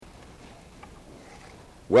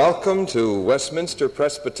Welcome to Westminster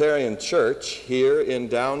Presbyterian Church here in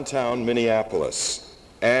downtown Minneapolis,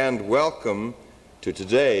 and welcome to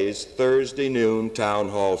today's Thursday noon Town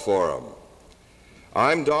Hall Forum.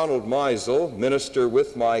 I'm Donald Meisel, minister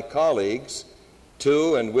with my colleagues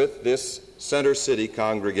to and with this Center City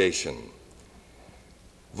congregation.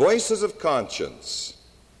 Voices of conscience,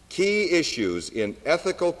 key issues in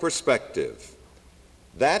ethical perspective,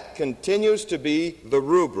 that continues to be the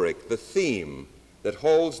rubric, the theme that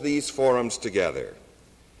holds these forums together.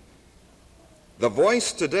 The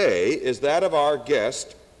voice today is that of our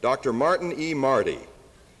guest, Dr. Martin E. Marty.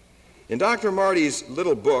 In Dr. Marty's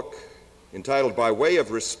little book entitled By Way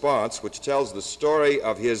of Response, which tells the story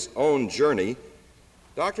of his own journey,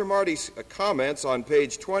 Dr. Marty comments on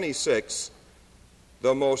page 26,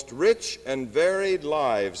 "The most rich and varied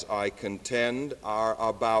lives, I contend, are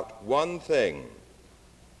about one thing.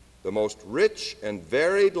 The most rich and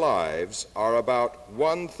varied lives are about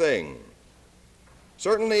one thing."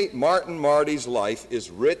 Certainly, Martin Marty's life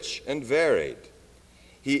is rich and varied.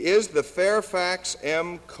 He is the Fairfax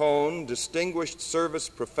M. Cone Distinguished Service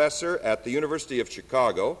Professor at the University of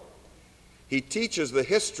Chicago. He teaches the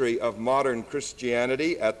history of modern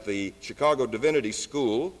Christianity at the Chicago Divinity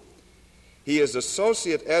School. He is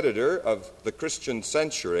associate editor of the Christian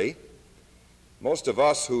Century. Most of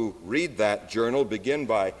us who read that journal begin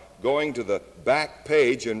by going to the back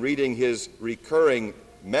page and reading his recurring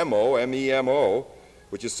memo, M-E-M-O,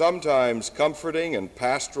 which is sometimes comforting and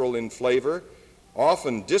pastoral in flavor,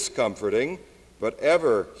 often discomforting, but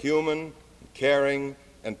ever human, caring,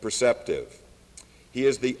 and perceptive. He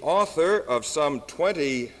is the author of some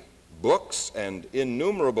 20 books and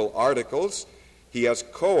innumerable articles. He has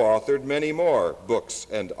co-authored many more books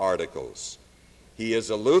and articles. He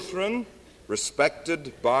is a Lutheran,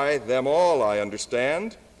 respected by them all, I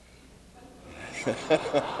understand.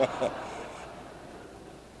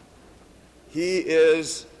 He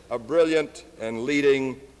is a brilliant and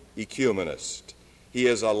leading ecumenist. He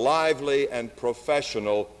is a lively and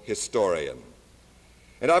professional historian.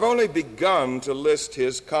 And I've only begun to list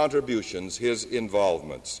his contributions, his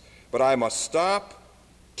involvements. But I must stop,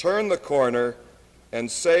 turn the corner, and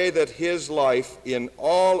say that his life in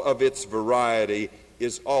all of its variety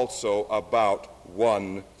is also about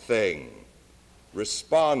one thing: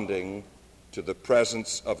 responding to the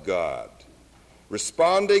presence of God.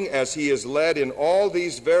 Responding as he is led in all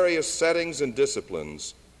these various settings and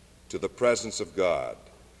disciplines to the presence of God.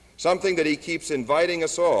 Something that he keeps inviting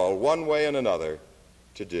us all, one way and another,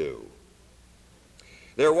 to do.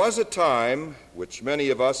 There was a time, which many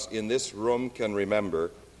of us in this room can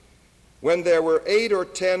remember, when there were 8 or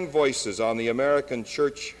 10 voices on the American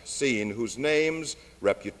church scene whose names,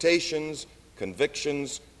 reputations,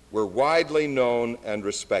 convictions were widely known and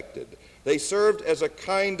respected. They served as a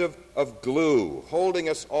kind of glue, holding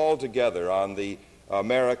us all together on the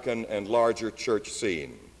American and larger church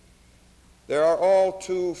scene. There are all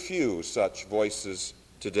too few such voices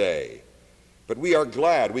today, but we are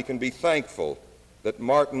glad, we can be thankful that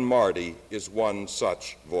Martin Marty is one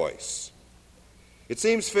such voice. It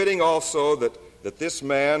seems fitting also that this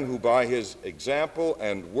man, who by his example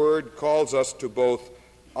and word calls us to both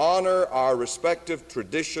honor our respective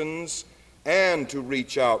traditions and to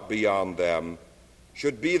reach out beyond them,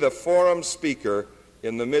 should be the forum speaker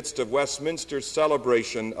in the midst of Westminster's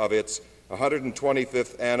celebration of its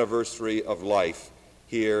 125th anniversary of life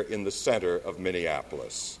here in the center of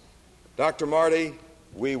Minneapolis. Dr. Marty,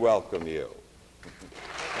 we welcome you.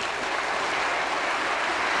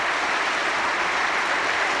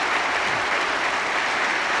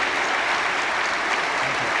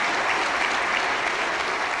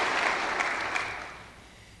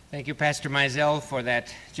 Thank you, Pastor Meisel, for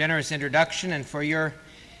that generous introduction and for your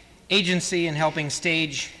agency in helping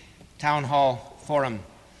stage Town Hall Forum.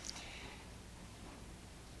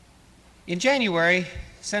 In January,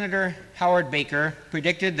 Senator Howard Baker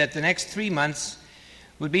predicted that the next 3 months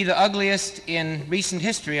would be the ugliest in recent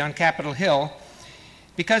history on Capitol Hill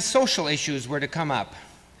because social issues were to come up: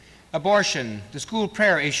 abortion, the school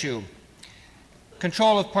prayer issue,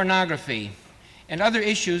 control of pornography, and other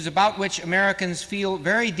issues about which Americans feel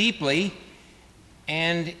very deeply,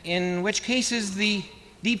 and in which cases the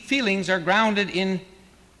deep feelings are grounded in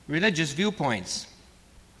religious viewpoints.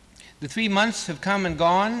 The 3 months have come and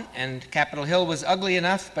gone, and Capitol Hill was ugly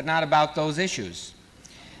enough, but not about those issues.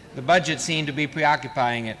 The budget seemed to be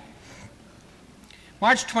preoccupying it.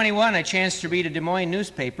 March 21, I chanced to read a Des Moines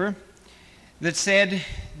newspaper that said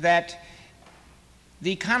that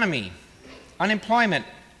the economy, unemployment,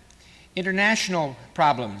 international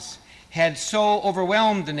problems had so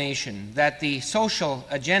overwhelmed the nation that the social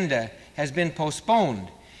agenda has been postponed,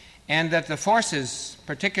 and that the forces,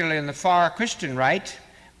 particularly in the far Christian right,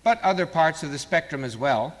 but other parts of the spectrum as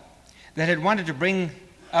well, that had wanted to bring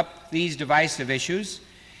up these divisive issues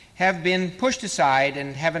have been pushed aside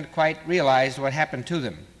and haven't quite realized what happened to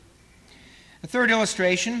them. The third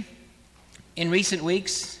illustration, in recent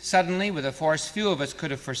weeks, suddenly, with a force few of us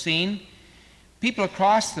could have foreseen, people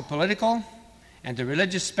across the political and the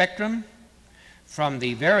religious spectrum, from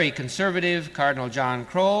the very conservative Cardinal John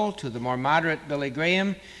Kroll to the more moderate Billy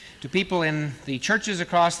Graham, to people in the churches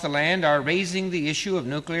across the land, are raising the issue of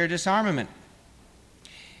nuclear disarmament.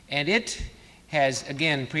 And it has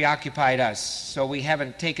again preoccupied us, so we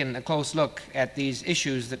haven't taken a close look at these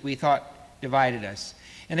issues that we thought divided us.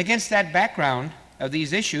 And against that background of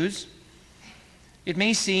these issues, it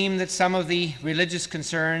may seem that some of the religious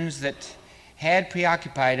concerns that had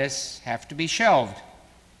preoccupied us have to be shelved.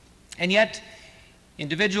 And yet,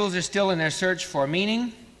 individuals are still in their search for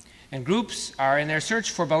meaning, and groups are in their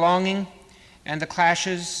search for belonging, and the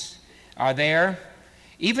clashes are there,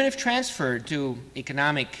 even if transferred to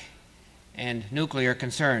economic and nuclear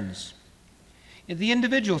concerns. In the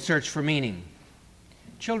individual search for meaning,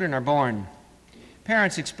 children are born,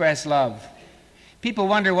 parents express love, people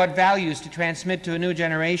wonder what values to transmit to a new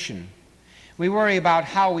generation. We worry about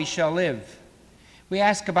how we shall live. We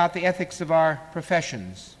ask about the ethics of our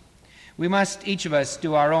professions. We must, each of us,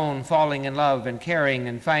 do our own falling in love and caring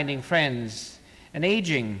and finding friends and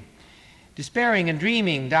aging, despairing and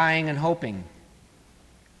dreaming, dying and hoping.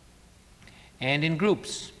 And in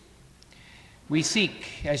groups, we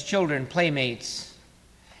seek, as children, playmates,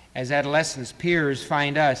 as adolescents, peers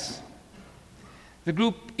find us. The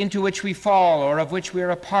group into which we fall or of which we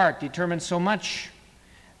are a part determines so much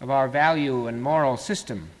of our value and moral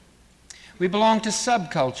system. We belong to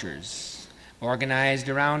subcultures organized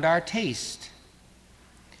around our taste.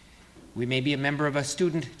 We may be a member of a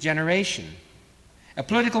student generation, a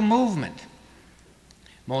political movement.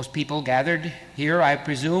 Most people gathered here, I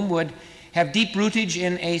presume, would have deep rootage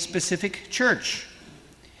in a specific church.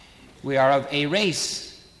 We are of a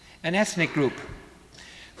race, an ethnic group.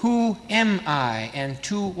 Who am I and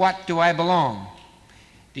to what do I belong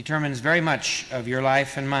determines very much of your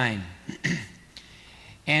life and mine.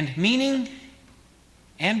 And meaning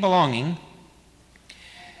and belonging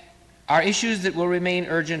are issues that will remain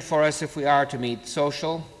urgent for us if we are to meet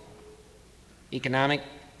social, economic,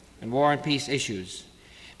 and war and peace issues.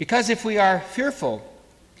 Because if we are fearful,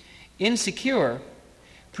 insecure,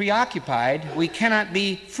 preoccupied, we cannot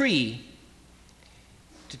be free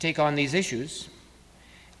to take on these issues,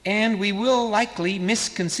 and we will likely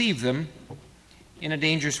misconceive them in a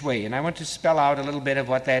dangerous way. And I want to spell out a little bit of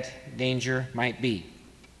what that danger might be.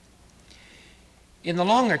 In the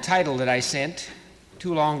longer title that I sent,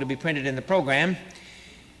 too long to be printed in the program,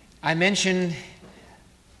 I mentioned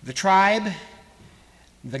the tribe,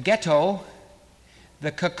 the ghetto,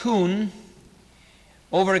 the cocoon,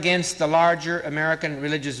 over against the larger American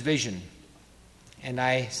religious vision. And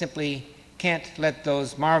I simply can't let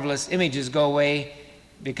those marvelous images go away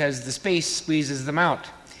because the space squeezes them out.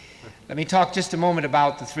 Let me talk just a moment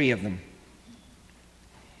about the three of them.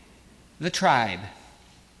 The tribe.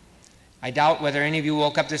 I doubt whether any of you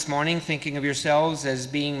woke up this morning thinking of yourselves as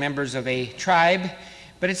being members of a tribe,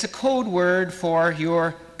 but it's a code word for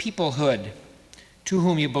your peoplehood, to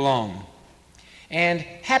whom you belong. And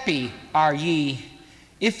happy are ye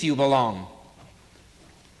if you belong.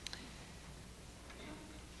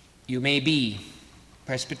 You may be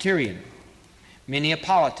Presbyterian,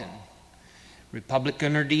 Minneapolitan,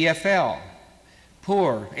 Republican or DFL,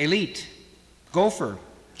 poor, elite, gopher,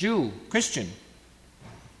 Jew, Christian,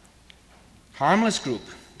 harmless group,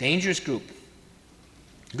 dangerous group,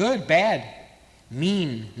 good, bad,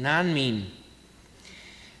 mean, non-mean.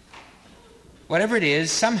 Whatever it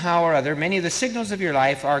is, somehow or other, many of the signals of your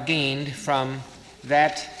life are gained from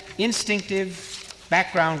that instinctive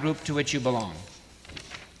background group to which you belong.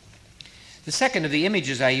 The second of the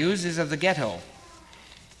images I use is of the ghetto.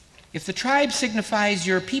 If the tribe signifies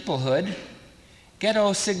your peoplehood,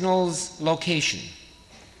 ghetto signals location.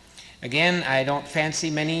 Again, I don't fancy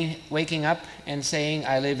many waking up and saying,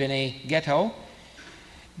 I live in a ghetto.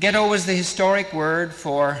 Ghetto was the historic word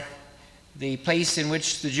for the place in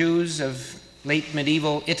which the Jews of late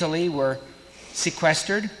medieval Italy were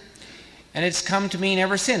sequestered, and it's come to mean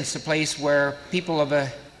ever since a place where people of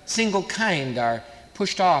a single kind are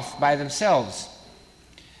pushed off by themselves.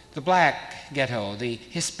 The black ghetto, the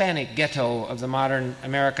Hispanic ghetto of the modern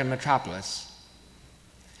American metropolis.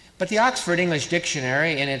 But the Oxford English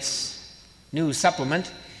Dictionary, in its new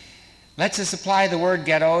supplement, lets us apply the word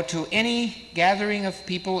ghetto to any gathering of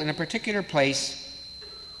people in a particular place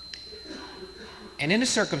and in a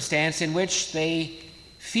circumstance in which they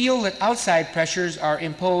feel that outside pressures are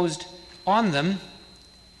imposed on them,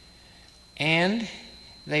 and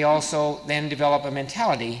they also then develop a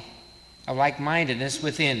mentality of like-mindedness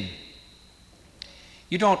within.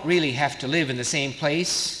 You don't really have to live in the same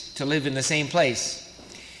place to live in the same place.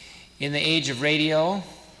 In the age of radio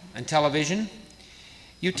and television,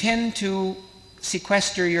 you tend to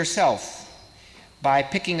sequester yourself by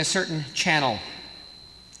picking a certain channel,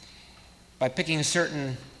 by picking a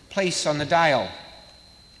certain place on the dial.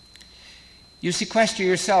 You sequester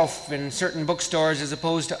yourself in certain bookstores as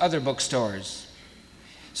opposed to other bookstores,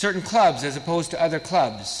 certain clubs as opposed to other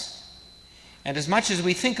clubs. And as much as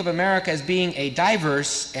we think of America as being a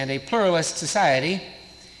diverse and a pluralist society,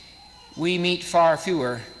 we meet far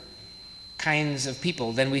fewer kinds of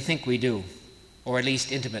people than we think we do, or at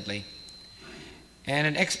least intimately. And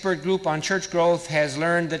an expert group on church growth has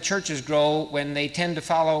learned that churches grow when they tend to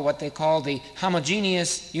follow what they call the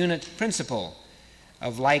homogeneous unit principle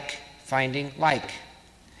of like finding like.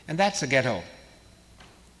 And that's a ghetto.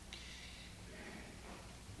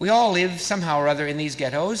 We all live somehow or other in these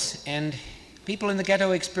ghettos, and people in the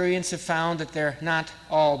ghetto experience have found that they're not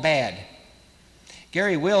all bad.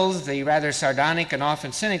 Gary Wills, the rather sardonic and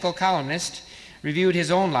often cynical columnist, reviewed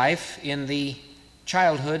his own life in the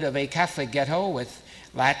childhood of a Catholic ghetto with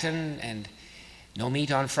Latin and no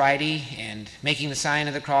meat on Friday and making the sign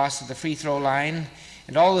of the cross at the free throw line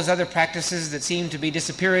and all those other practices that seemed to be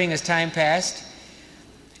disappearing as time passed.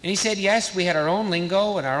 And he said, yes, we had our own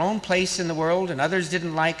lingo and our own place in the world, and others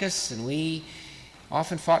didn't like us, and we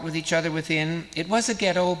often fought with each other within. It was a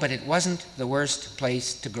ghetto, but it wasn't the worst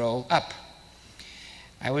place to grow up.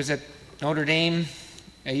 I was at Notre Dame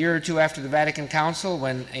a year or two after the Vatican Council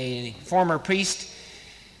when a former priest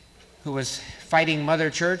who was fighting Mother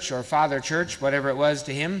Church or Father Church, whatever it was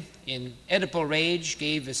to him, in Oedipal rage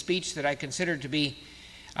gave a speech that I considered to be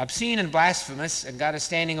obscene and blasphemous and got a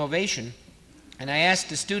standing ovation. And I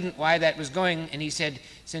asked a student why that was going, and he said,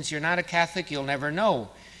 since you're not a Catholic, you'll never know.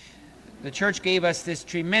 The church gave us this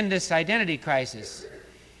tremendous identity crisis.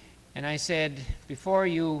 And I said, before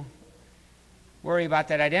you worry about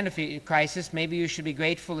that identity crisis, maybe you should be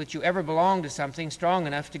grateful that you ever belonged to something strong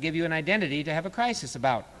enough to give you an identity to have a crisis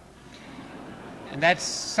about. And that's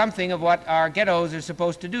something of what our ghettos are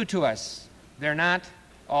supposed to do to us. They're not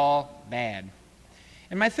all bad.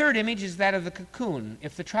 And my third image is that of the cocoon.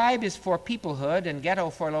 If the tribe is for peoplehood and ghetto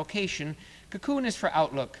for location, cocoon is for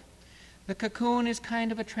outlook. The cocoon is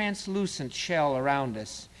kind of a translucent shell around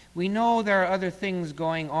us. We know there are other things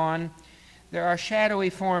going on. There are shadowy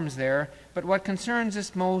forms there, but what concerns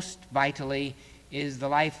us most vitally is the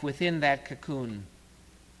life within that cocoon.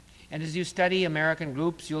 And as you study American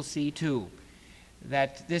groups, you'll see too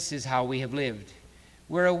that this is how we have lived.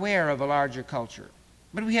 We're aware of a larger culture,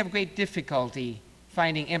 but we have great difficulty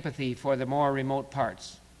finding empathy for the more remote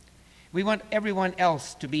parts. We want everyone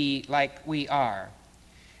else to be like we are.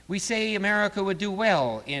 We say America would do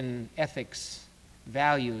well in ethics,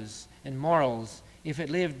 values, and morals if it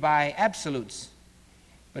lived by absolutes.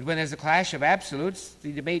 But when there's a clash of absolutes,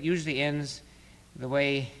 the debate usually ends the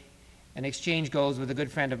way an exchange goes with a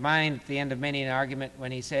good friend of mine at the end of many an argument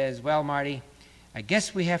when he says, well, Marty, I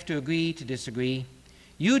guess we have to agree to disagree.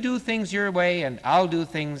 You do things your way, and I'll do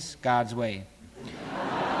things God's way.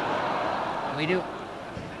 We do.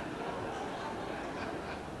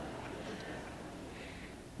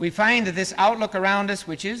 We find that this outlook around us,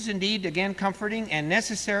 which is indeed, again, comforting and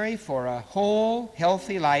necessary for a whole,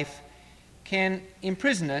 healthy life, can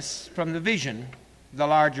imprison us from the vision, the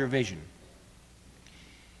larger vision.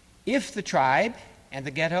 If the tribe and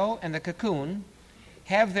the ghetto and the cocoon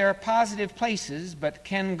have their positive places but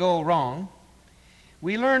can go wrong,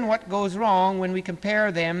 we learn what goes wrong when we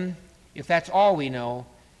compare them, if that's all we know,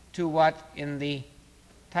 to what in the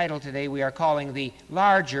title today we are calling the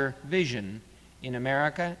larger vision in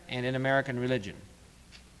America and in American religion.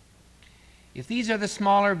 If these are the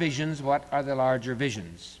smaller visions, what are the larger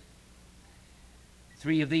visions?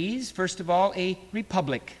 Three of these. First of all, a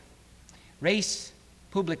republic. Res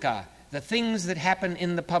publica, the things that happen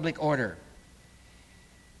in the public order.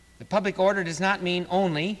 The public order does not mean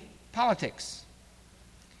only politics.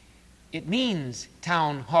 It means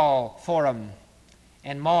town hall, forum,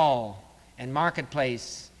 and mall, and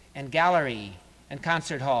marketplace, and gallery, and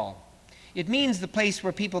concert hall. It means the place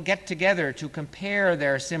where people get together to compare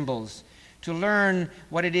their symbols, to learn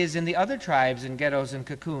what it is in the other tribes and ghettos and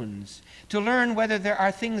cocoons, to learn whether there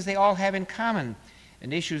are things they all have in common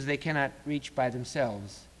and issues they cannot reach by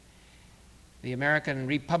themselves. The American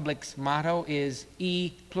Republic's motto is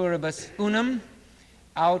E pluribus unum.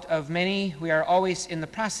 Out of many, we are always in the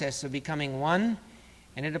process of becoming one,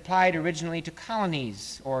 and it applied originally to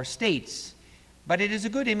colonies or states, but it is a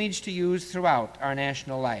good image to use throughout our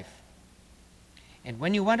national life. And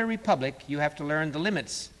when you want a republic, you have to learn the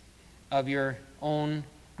limits of your own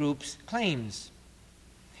group's claims.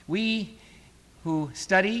 We who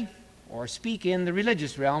study or speak in the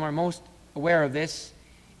religious realm are most aware of this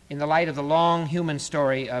in the light of the long human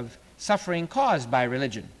story of suffering caused by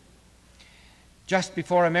religion. Just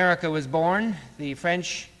before America was born, the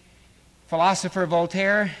French philosopher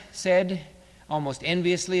Voltaire said, almost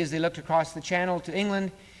enviously as they looked across the channel to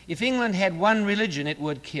England, if England had one religion, it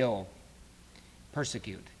would kill,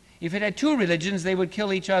 persecute. If it had two religions, they would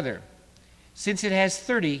kill each other. Since it has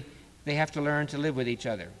 30, they have to learn to live with each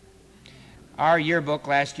other. Our yearbook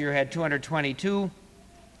last year had 222.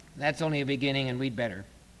 That's only a beginning, and we'd better.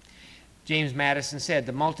 James Madison said,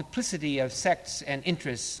 the multiplicity of sects and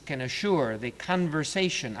interests can assure the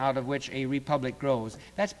conversation out of which a republic grows.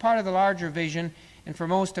 That's part of the larger vision, and for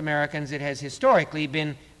most Americans it has historically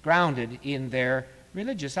been grounded in their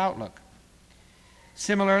religious outlook.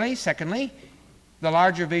 Similarly, secondly, the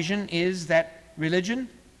larger vision is that religion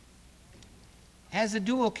has a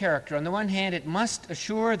dual character. On the one hand, it must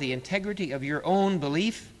assure the integrity of your own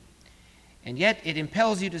belief, and yet it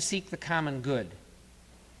impels you to seek the common good.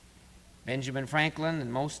 Benjamin Franklin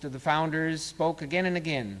and most of the founders spoke again and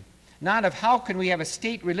again, not of how can we have a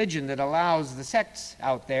state religion that allows the sects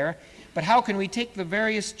out there, but how can we take the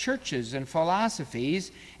various churches and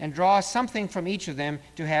philosophies and draw something from each of them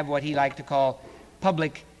to have what he liked to call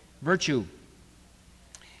public virtue.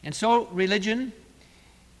 And so religion,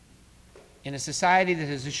 in a society that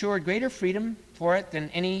has assured greater freedom for it than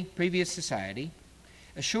any previous society,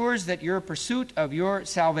 assures that your pursuit of your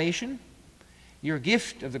salvation, your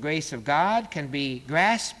gift of the grace of God, can be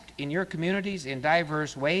grasped in your communities in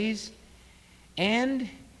diverse ways, and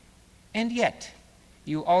yet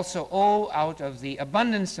you also owe, out of the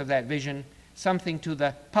abundance of that vision, something to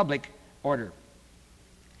the public order.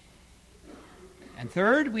 And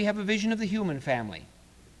third, we have a vision of the human family.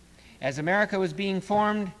 As America was being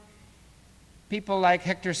formed, people like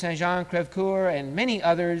Hector St. Jean Crèvecoeur and many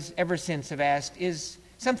others ever since have asked, is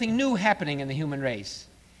something new happening in the human race?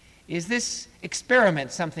 Is this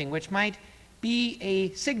experiment something which might be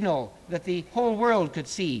a signal that the whole world could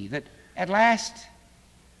see, that at last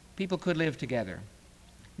people could live together?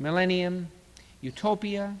 Millennium,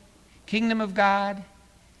 utopia, kingdom of God.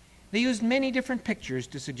 They used many different pictures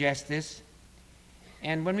to suggest this.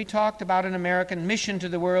 And when we talked about an American mission to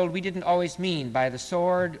the world, we didn't always mean by the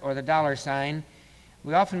sword or the dollar sign.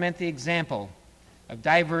 We often meant the example of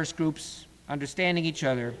diverse groups understanding each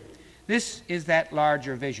other. This is that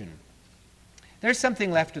larger vision. There's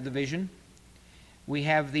something left of the vision. We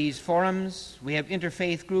have these forums, we have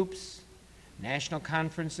interfaith groups, National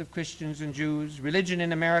Conference of Christians and Jews, Religion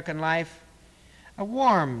in American Life, a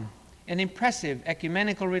warm and impressive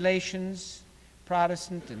ecumenical relations,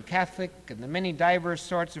 Protestant and Catholic, and the many diverse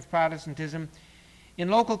sorts of Protestantism, in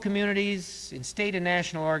local communities, in state and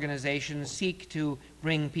national organizations, seek to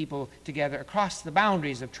bring people together across the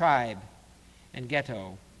boundaries of tribe and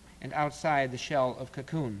ghetto and outside the shell of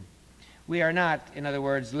cocoon. We are not, in other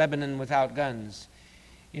words, Lebanon without guns,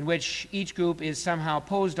 in which each group is somehow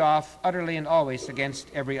posed off utterly and always against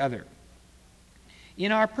every other.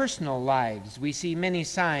 In our personal lives, we see many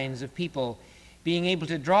signs of people being able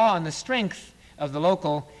to draw on the strength of the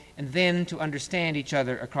local and then to understand each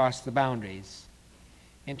other across the boundaries.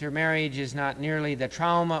 Intermarriage is not nearly the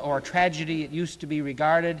trauma or tragedy it used to be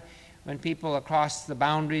regarded when people across the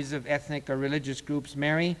boundaries of ethnic or religious groups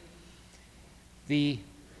marry. The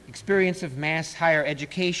experience of mass higher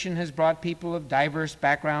education has brought people of diverse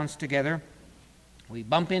backgrounds together. We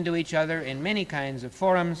bump into each other in many kinds of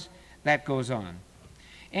forums. That goes on.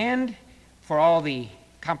 And for all the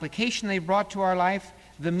complication they've brought to our life,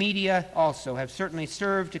 the media also have certainly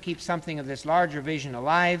served to keep something of this larger vision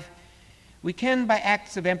alive. We can, by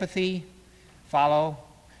acts of empathy, follow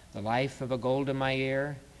the life of a Golda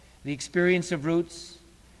Meir, the experience of Roots,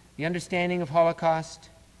 the understanding of Holocaust,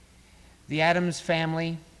 the Addams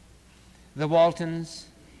family, the Waltons,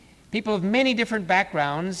 people of many different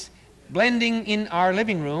backgrounds blending in our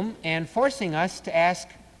living room and forcing us to ask,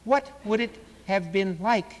 what would it have been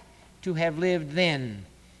like to have lived then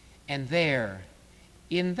and there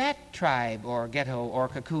in that tribe or ghetto or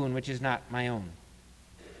cocoon which is not my own?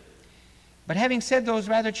 But having said those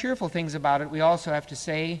rather cheerful things about it, we also have to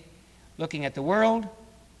say, looking at the world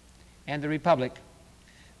and the Republic,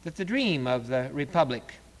 that the dream of the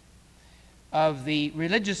Republic, of the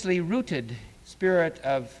religiously rooted spirit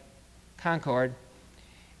of concord,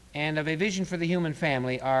 and of a vision for the human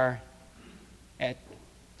family are at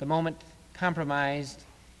the moment compromised,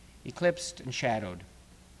 eclipsed, and shadowed.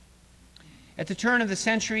 At the turn of the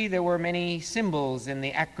century, there were many symbols in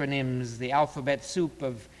the acronyms, the alphabet soup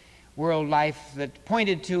of world life that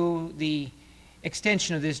pointed to the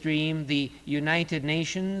extension of this dream. The United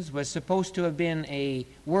Nations was supposed to have been a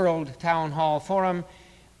world town hall forum,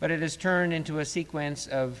 but it has turned into a sequence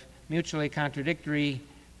of mutually contradictory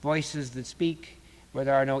voices that speak where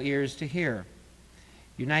there are no ears to hear.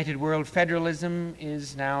 United World Federalism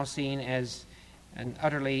is now seen as an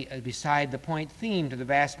utterly beside the point theme to the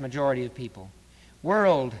vast majority of people.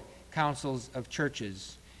 World councils of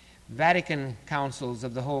churches, Vatican councils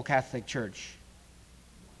of the whole Catholic Church.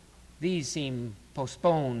 These seem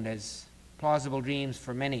postponed as plausible dreams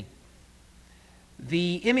for many.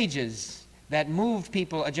 The images that moved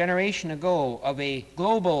people a generation ago of a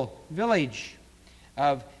global village,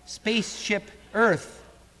 of spaceship Earth,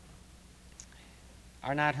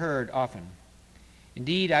 are not heard often.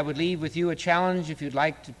 Indeed, I would leave with you a challenge. If you'd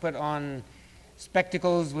like to put on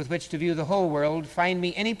spectacles with which to view the whole world, find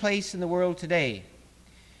me any place in the world today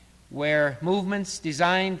where movements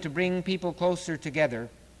designed to bring people closer together,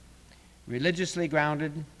 religiously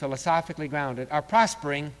grounded, philosophically grounded, are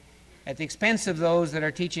prospering at the expense of those that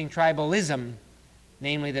are teaching tribalism,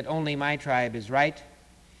 namely that only my tribe is right,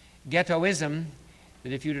 ghettoism,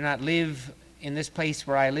 that if you do not live in this place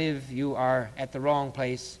where I live, you are at the wrong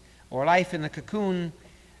place, or life in the cocoon,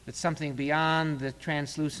 that something beyond the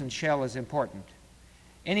translucent shell is important.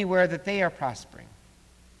 Anywhere that they are prospering.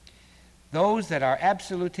 Those that are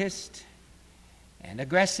absolutist and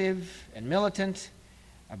aggressive and militant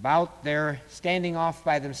about their standing off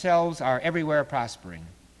by themselves are everywhere prospering.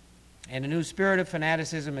 And a new spirit of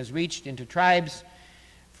fanaticism has reached into tribes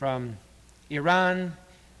from Iran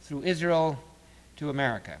through Israel to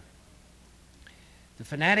America. The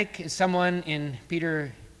fanatic is someone, in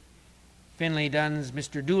Peter Finley Dunn's,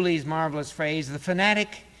 Mr. Dooley's marvelous phrase, the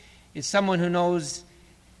fanatic is someone who knows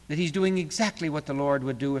that he's doing exactly what the Lord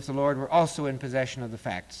would do if the Lord were also in possession of the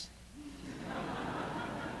facts.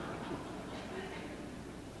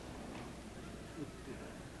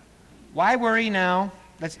 Why worry now?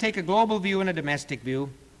 Let's take a global view and a domestic view.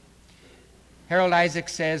 Harold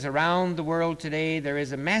Isaacs says, around the world today there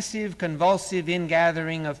is a massive convulsive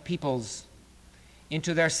ingathering of peoples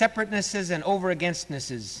into their separatenesses and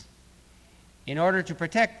over-againstnesses in order to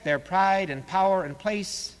protect their pride and power and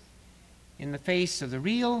place in the face of the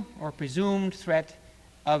real or presumed threat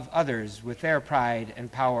of others with their pride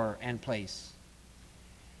and power and place.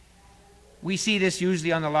 We see this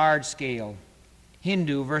usually on the large scale.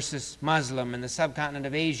 Hindu versus Muslim in the subcontinent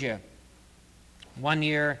of Asia. One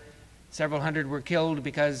year, several hundred were killed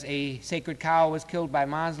because a sacred cow was killed by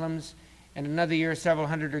Muslims, and another year, several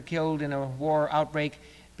hundred are killed in a war outbreak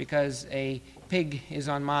because a pig is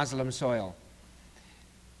on Muslim soil.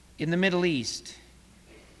 In the Middle East,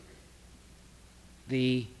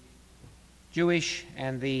 the Jewish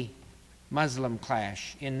and the Muslim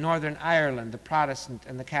clash. In Northern Ireland, the Protestant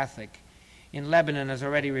and the Catholic. In Lebanon, as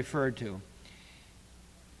already referred to.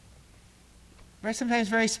 Sometimes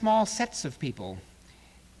very small sets of people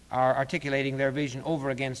are articulating their vision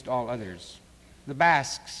over against all others. The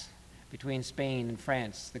Basques between Spain and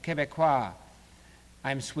France, the Quebecois.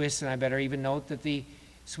 I'm Swiss, and I better even note that the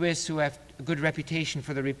Swiss, who have a good reputation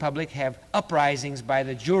for the Republic, have uprisings by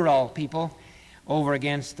the Jural people over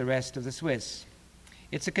against the rest of the Swiss.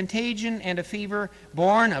 It's a contagion and a fever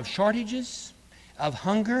born of shortages, of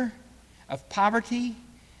hunger, of poverty,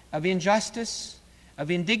 of injustice,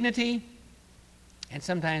 of indignity, and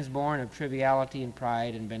sometimes born of triviality and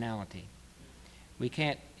pride and banality. We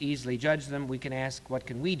can't easily judge them. We can ask, what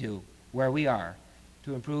can we do where we are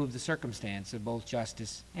to improve the circumstance of both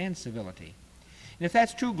justice and civility? And if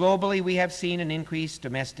that's true globally, we have seen an increase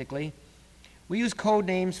domestically. We use code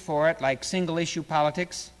names for it, like single-issue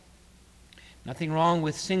politics. Nothing wrong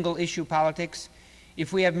with single-issue politics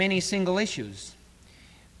if we have many single issues.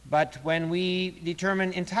 But when we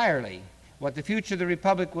determine entirely what the future of the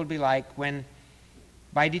Republic will be like, when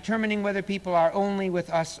by determining whether people are only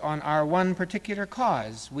with us on our one particular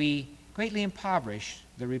cause, we greatly impoverish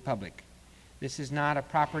the Republic. This is not a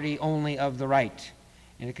property only of the right,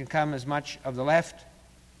 and it can come as much of the left,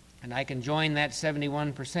 and I can join that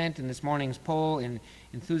 71% in this morning's poll in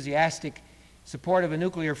enthusiastic support of a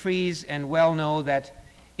nuclear freeze, and well know that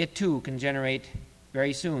it too can generate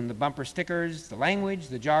very soon the bumper stickers, the language,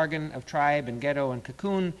 the jargon of tribe and ghetto and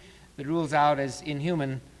cocoon that rules out as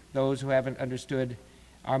inhuman those who haven't understood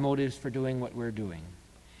our motives for doing what we're doing.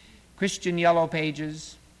 Christian yellow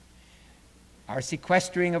pages, our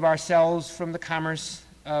sequestering of ourselves from the commerce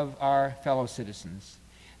of our fellow citizens.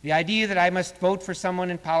 The idea that I must vote for someone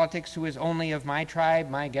in politics who is only of my tribe,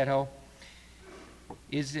 my ghetto,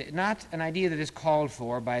 is not an idea that is called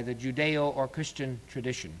for by the Judeo or Christian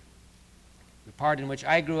tradition. The part in which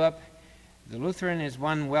I grew up, the Lutheran, is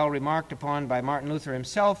one well remarked upon by Martin Luther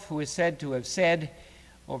himself, who is said to have said,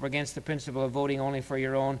 over against the principle of voting only for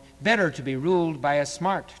your own, better to be ruled by a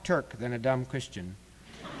smart Turk than a dumb Christian.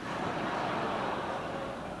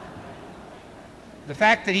 The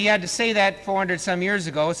fact that he had to say that 400 some years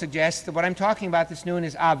ago suggests that what I'm talking about this noon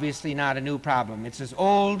is obviously not a new problem. It's as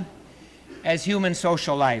old as human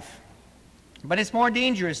social life. But it's more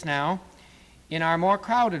dangerous now in our more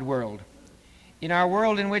crowded world, in our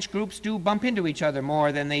world in which groups do bump into each other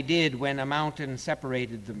more than they did when a mountain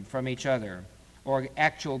separated them from each other or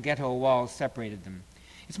actual ghetto walls separated them.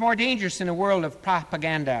 It's more dangerous in a world of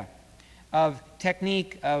propaganda, of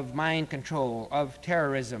technique of mind control, of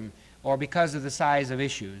terrorism, or because of the size of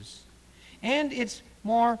issues. And it's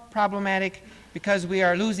more problematic because we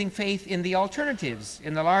are losing faith in the alternatives,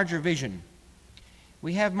 in the larger vision.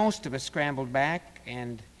 We have, most of us, scrambled back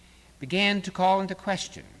and began to call into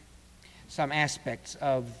question some aspects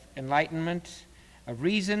of enlightenment, of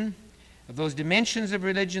reason, of those dimensions of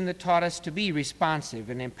religion that taught us to be responsive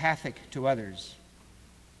and empathic to others.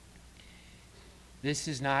 This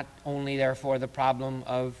is not only, therefore, the problem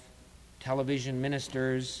of television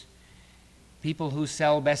ministers, people who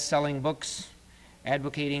sell best-selling books,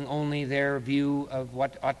 advocating only their view of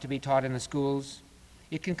what ought to be taught in the schools.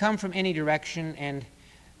 It can come from any direction, and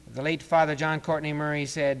the late Father John Courtney Murray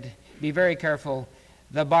said, be very careful.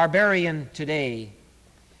 The barbarian today,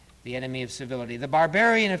 the enemy of civility, the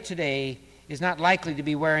barbarian of today is not likely to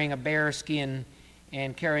be wearing a bear skin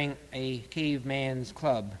and carrying a caveman's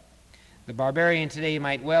club. The barbarian today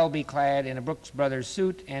might well be clad in a Brooks Brothers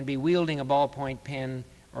suit and be wielding a ballpoint pen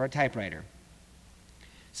or a typewriter.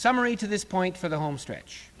 Summary to this point for the home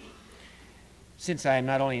stretch. Since I am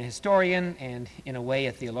not only a historian and, in a way,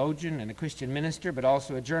 a theologian and a Christian minister, but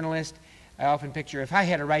also a journalist, I often picture, if I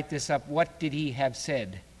had to write this up, what did he have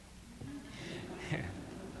said?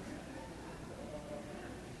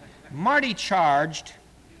 Marty charged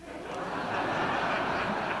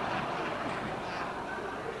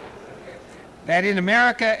that in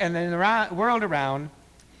America and in the world around,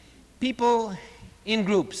 people in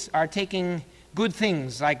groups are taking good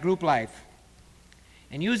things like group life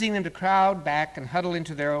and using them to crowd back and huddle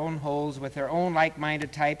into their own holes with their own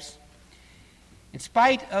like-minded types. In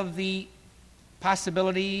spite of the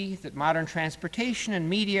possibility that modern transportation and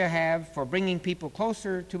media have for bringing people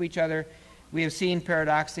closer to each other, we have seen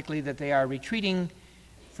paradoxically that they are retreating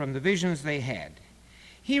from the visions they had.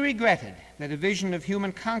 He regretted that a vision of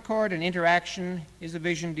human concord and interaction is a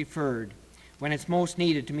vision deferred when it's most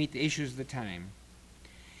needed to meet the issues of the time.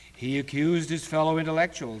 He accused his fellow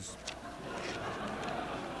intellectuals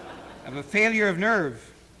of a failure of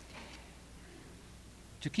nerve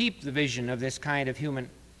to keep the vision of this kind of human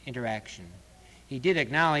interaction. He did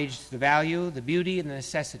acknowledge the value, the beauty, and the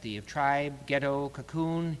necessity of tribe, ghetto,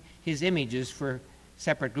 cocoon, his images for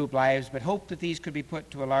separate group lives, but hoped that these could be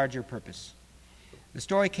put to a larger purpose. The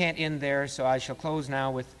story can't end there, so I shall close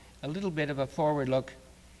now with a little bit of a forward look.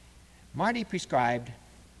 Marty prescribed,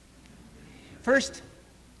 first,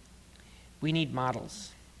 we need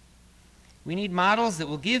models. We need models that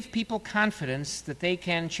will give people confidence that they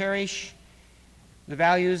can cherish the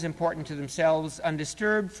values important to themselves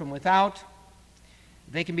undisturbed from without.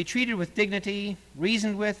 They can be treated with dignity,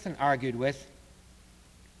 reasoned with, and argued with.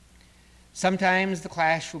 Sometimes the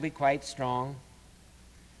clash will be quite strong.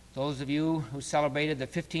 Those of you who celebrated the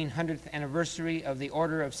 1500th anniversary of the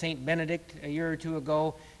Order of St. Benedict a year or two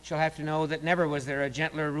ago shall have to know that never was there a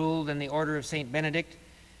gentler rule than the Order of St. Benedict,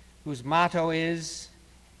 whose motto is,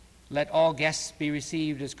 let all guests be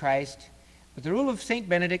received as Christ. But the rule of St.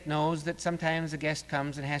 Benedict knows that sometimes a guest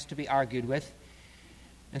comes and has to be argued with.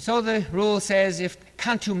 And so the rule says if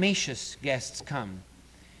contumacious guests come,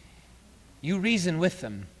 you reason with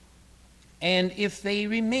them. And if they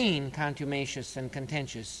remain contumacious and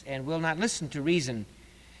contentious and will not listen to reason,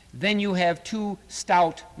 then you have two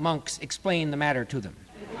stout monks explain the matter to them.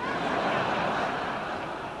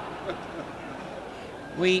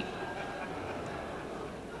 We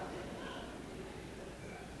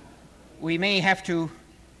may have to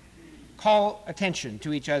call attention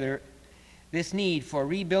to each other, this need for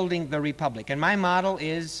rebuilding the republic. And my model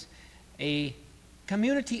is a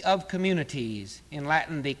community of communities, in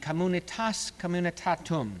Latin, the communitas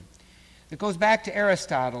communitatum, that goes back to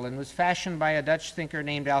Aristotle and was fashioned by a Dutch thinker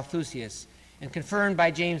named Althusius and confirmed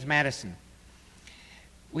by James Madison.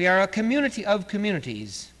 We are a community of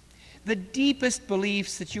communities. The deepest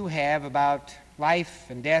beliefs that you have about life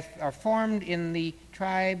and death are formed in the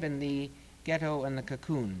tribe and the ghetto and the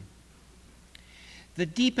cocoon. The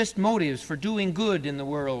deepest motives for doing good in the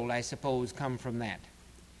world, I suppose, come from that.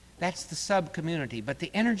 That's the sub-community. But the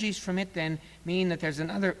energies from it then mean that there's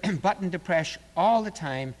another button to press all the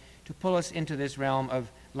time to pull us into this realm of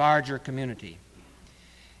larger community.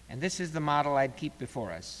 And this is the model I'd keep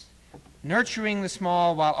before us. Nurturing the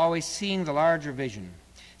small while always seeing the larger vision.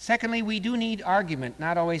 Secondly, we do need argument,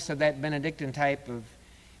 not always of that Benedictine type of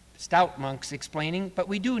stout monks explaining, but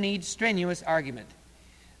we do need strenuous argument.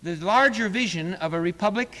 The larger vision of a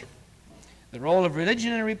republic, the role of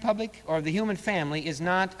religion in a republic, or of the human family is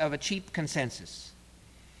not of a cheap consensus.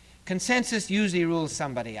 Consensus usually rules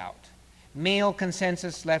somebody out. Male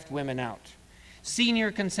consensus left women out. Senior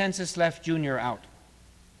consensus left junior out.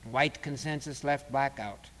 White consensus left black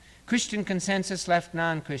out. Christian consensus left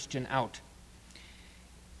non-Christian out.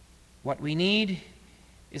 What we need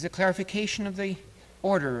is a clarification of the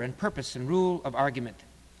order and purpose and rule of argument.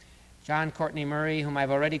 John Courtney Murray, whom I've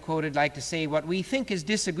already quoted, liked to say, what we think is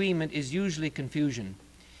disagreement is usually confusion.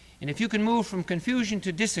 And if you can move from confusion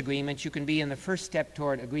to disagreement, you can be in the first step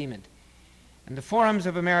toward agreement. And the forums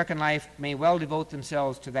of American life may well devote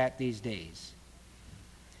themselves to that these days.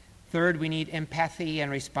 Third, we need empathy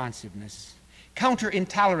and responsiveness.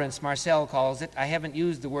 Counterintolerance, Marcel calls it. I haven't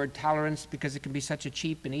used the word tolerance because it can be such a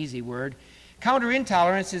cheap and easy word.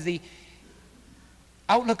 Counterintolerance is the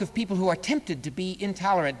outlook of people who are tempted to be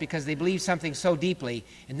intolerant because they believe something so deeply,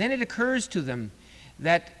 and then it occurs to them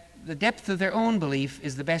that the depth of their own belief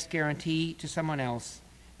is the best guarantee to someone else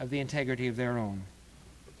of the integrity of their own.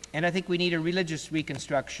 And I think we need a religious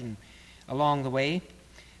reconstruction along the way.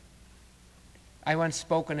 I once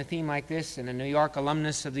spoke on a theme like this, and a New York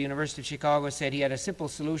alumnus of the University of Chicago said he had a simple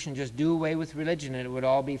solution: just do away with religion and it would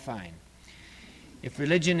all be fine. If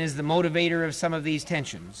religion is the motivator of some of these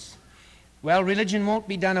tensions, well, religion won't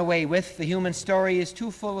be done away with. The human story is too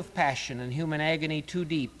full of passion and human agony too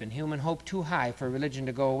deep and human hope too high for religion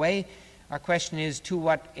to go away. Our question is, to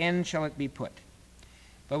what end shall it be put?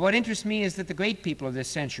 But what interests me is that the great people of this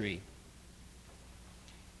century,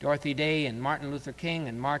 Dorothy Day and Martin Luther King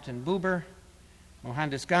and Martin Buber,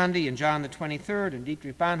 Mohandas Gandhi and John the 23rd and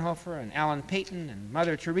Dietrich Bonhoeffer and Alan Paton and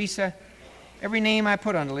Mother Teresa, every name I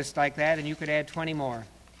put on a list like that, and you could add 20 more,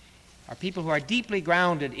 are people who are deeply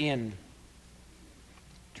grounded in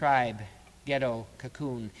tribe, ghetto,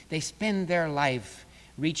 cocoon. They spend their life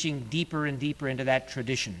reaching deeper and deeper into that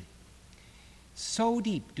tradition. So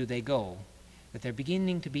deep do they go that they're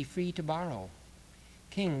beginning to be free to borrow.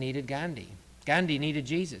 King needed Gandhi. Gandhi needed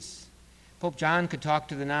Jesus. Pope John could talk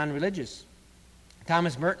to the non-religious.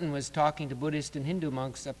 Thomas Merton was talking to Buddhist and Hindu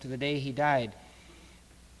monks up to the day he died.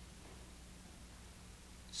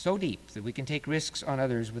 So deep that we can take risks on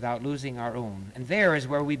others without losing our own. And there is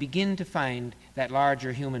where we begin to find that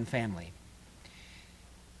larger human family.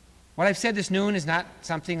 What I've said this noon is not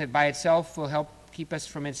something that by itself will help keep us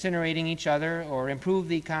from incinerating each other or improve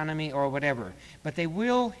the economy or whatever, but they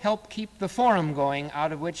will help keep the forum going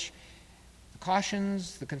out of which the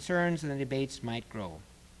cautions, the concerns, and the debates might grow.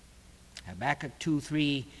 Habakkuk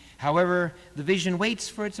 2:3, however, the vision waits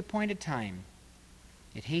for its appointed time.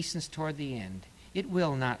 It hastens toward the end. It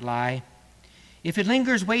will not lie. If it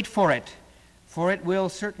lingers, wait for it will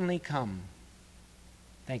certainly come.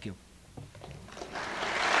 Thank you.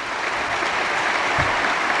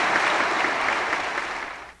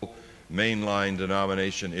 Mainline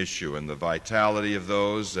denomination issue and the vitality of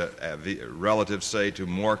those relative, say, to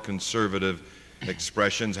more conservative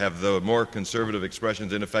expressions. Have the more conservative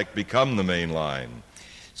expressions in effect become the main line?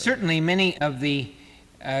 Certainly many of the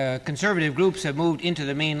conservative groups have moved into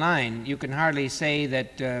the main line. You can hardly say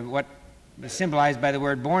that what is symbolized by the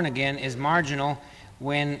word born again is marginal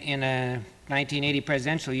when in a 1980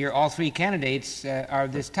 presidential year all three candidates are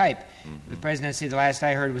of this type. Mm-hmm. The presidency, the last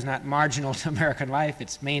I heard, was not marginal to American life,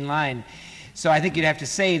 it's main line. So I think you'd have to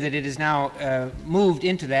say that it is now moved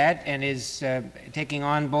into that and is taking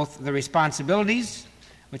on both the responsibilities,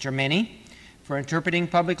 which are many, for interpreting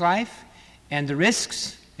public life, and the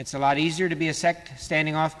risks. It's a lot easier to be a sect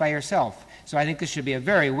standing off by yourself. So I think this should be a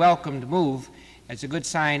very welcomed move. It's a good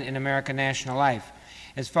sign in American national life.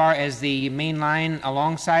 As far as the main line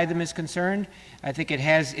alongside them is concerned, I think it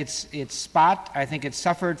has its spot. I think it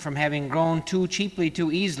suffered from having grown too cheaply,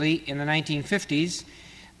 too easily in the 1950s,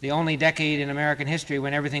 the only decade in American history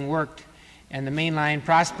when everything worked and the main line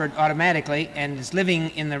prospered automatically, and is living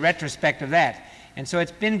in the retrospect of that. And so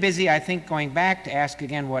it's been busy, I think, going back to ask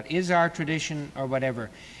again, what is our tradition or whatever.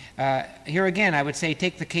 Here again, I would say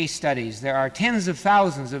take the case studies. There are tens of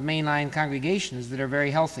thousands of mainline congregations that are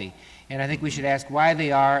very healthy, and I think we should ask why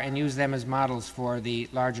they are and use them as models for the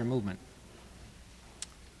larger movement.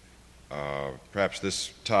 Perhaps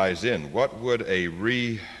this ties in. What would a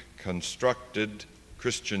reconstructed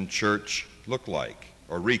Christian church look like?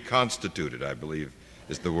 Or reconstituted, I believe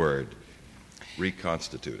is the word.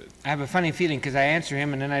 Reconstituted. I have a funny feeling because I answer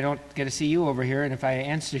him and then I don't get to see you over here, and if I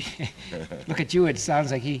answer, look at you, it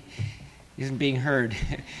sounds like he isn't being heard.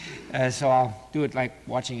 So I'll do it like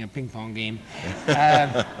watching a ping pong game.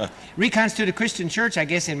 Reconstituted Christian church, I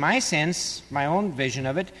guess in my sense, my own vision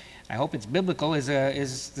of it, I hope it's biblical, is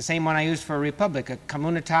the same one I used for a republic, a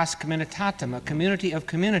communitas communitatum, a community of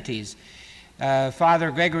communities.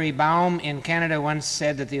 Father Gregory Baum in Canada once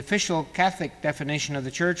said that the official Catholic definition of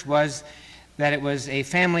the church was that it was a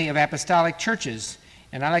family of apostolic churches.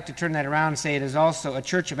 And I like to turn that around and say it is also a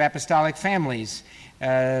church of apostolic families.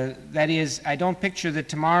 That is, I don't picture that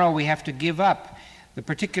tomorrow we have to give up the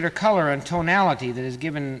particular color and tonality that is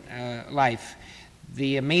given life.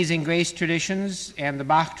 The Amazing Grace traditions and the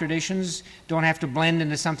Bach traditions don't have to blend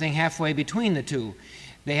into something halfway between the two.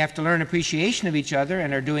 They have to learn appreciation of each other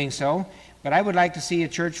and are doing so. But I would like to see a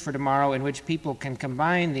church for tomorrow in which people can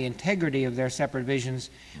combine the integrity of their separate visions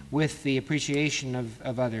with the appreciation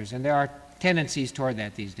of others. And there are tendencies toward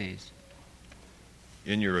that these days.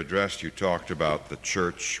 In your address, you talked about the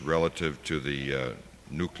church relative to the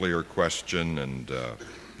nuclear question and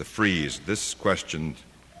the freeze. This question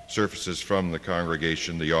surfaces from the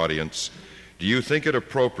congregation, the audience. Do you think it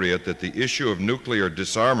appropriate that the issue of nuclear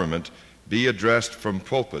disarmament be addressed from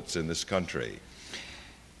pulpits in this country?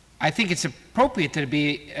 I think it's appropriate that it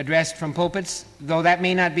be addressed from pulpits, though that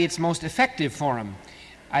may not be its most effective forum.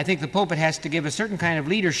 I think the pulpit has to give a certain kind of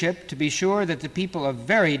leadership to be sure that the people of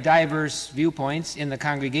very diverse viewpoints in the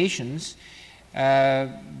congregations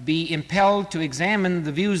be impelled to examine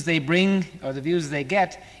the views they bring or the views they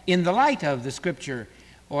get in the light of the Scripture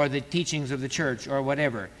or the teachings of the church or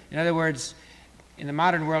whatever. In other words, in the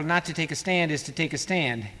modern world, not to take a stand is to take a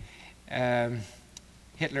stand.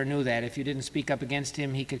 Hitler knew that. If you didn't speak up against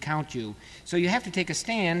him, he could count you. So you have to take a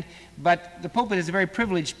stand, but the pulpit is a very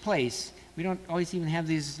privileged place. We don't always even have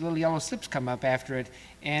these little yellow slips come up after it.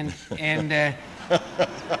 And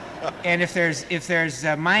if there's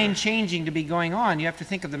mind changing to be going on, you have to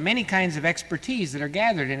think of the many kinds of expertise that are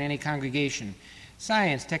gathered in any congregation.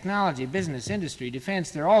 Science, technology, business, industry,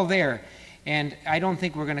 defense, they're all there. And I don't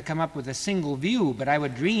think we're going to come up with a single view, but I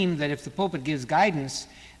would dream that if the pulpit gives guidance,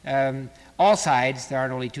 all sides, there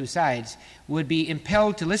aren't only two sides, would be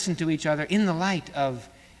impelled to listen to each other in the light of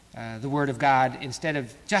the Word of God instead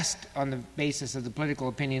of just on the basis of the political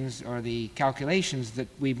opinions or the calculations that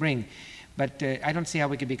we bring. But I don't see how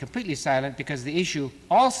we could be completely silent because the issue,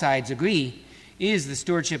 all sides agree, is the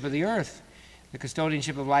stewardship of the earth, the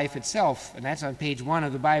custodianship of life itself, and that's on page 1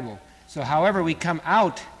 of the Bible. So however we come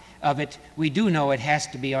out of it, we do know it has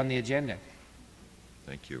to be on the agenda.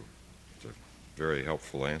 Thank you. It's a very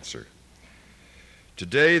helpful answer.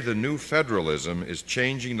 Today, the new federalism is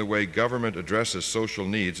changing the way government addresses social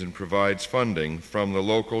needs and provides funding from the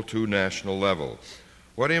local to national level.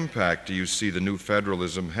 What impact do you see the new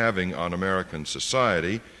federalism having on American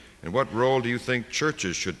society, and what role do you think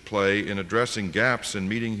churches should play in addressing gaps in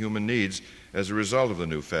meeting human needs as a result of the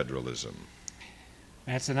new federalism?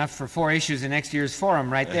 That's enough for 4 issues in next year's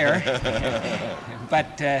forum right there.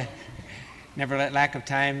 But never let lack of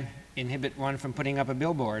time inhibit one from putting up a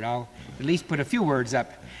billboard. I'll at least put a few words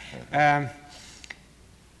up.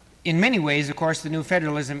 In many ways, of course, the new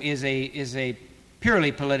federalism is a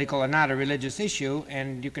purely political and not a religious issue,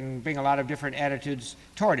 and you can bring a lot of different attitudes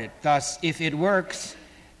toward it. Thus, if it works,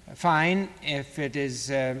 fine. If it is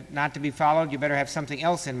not to be followed, you better have something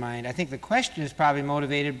else in mind. I think the question is probably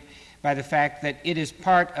motivated by the fact that it is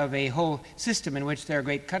part of a whole system in which there are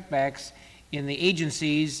great cutbacks in the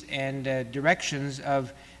agencies and directions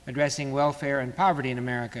of addressing welfare and poverty in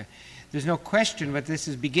America. There's no question, but this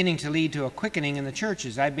is beginning to lead to a quickening in the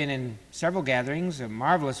churches. I've been in several gatherings, a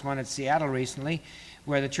marvelous one at Seattle recently,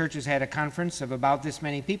 where the churches had a conference of about this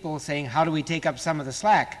many people saying, how do we take up some of the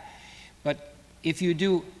slack? But if you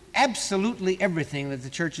do absolutely everything that the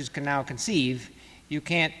churches can now conceive, you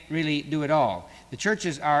can't really do it all. The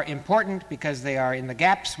churches are important because they are in the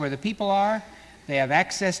gaps where the people are. They have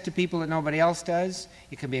access to people that nobody else does.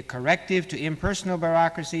 It can be a corrective to impersonal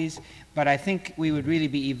bureaucracies, but I think we would really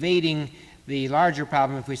be evading the larger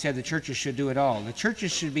problem if we said the churches should do it all. The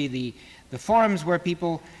churches should be the forums where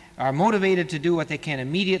people are motivated to do what they can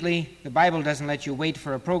immediately. The Bible doesn't let you wait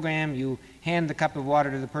for a program. You hand the cup of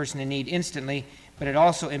water to the person in need instantly, but it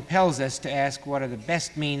also impels us to ask what are the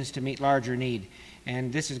best means to meet larger need.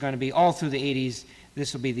 And this is going to be all through the 80s.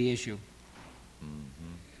 This will be the issue.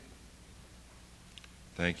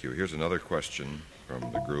 Thank you. Here's another question from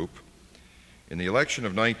the group. In the election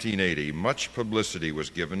of 1980, much publicity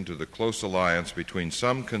was given to the close alliance between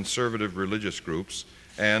some conservative religious groups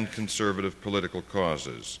and conservative political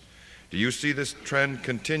causes. Do you see this trend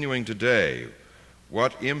continuing today?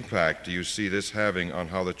 What impact do you see this having on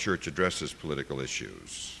how the church addresses political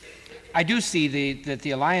issues? I do see that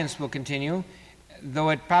the alliance will continue, though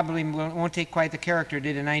it probably won't take quite the character it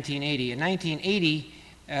did in 1980. In 1980,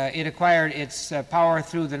 it acquired its power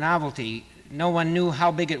through the novelty. No one knew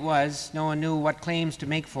how big it was, no one knew what claims to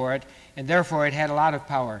make for it, and therefore it had a lot of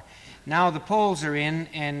power. Now the polls are in,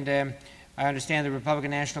 and I understand the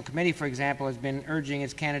Republican National Committee, for example, has been urging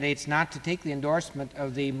its candidates not to take the endorsement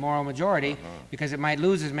of the moral majority because it might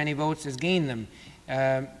lose as many votes as gain them.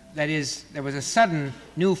 That is, there was a sudden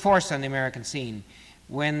new force on the American scene.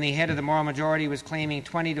 When the head of the moral majority was claiming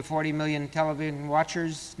 20 to 40 million television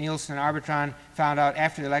watchers, Nielsen and Arbitron found out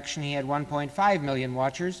after the election he had 1.5 million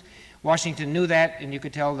watchers. Washington knew that, and you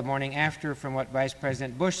could tell the morning after from what Vice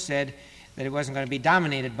President Bush said that it wasn't going to be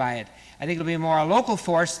dominated by it. I think it'll be more a local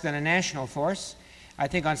force than a national force. I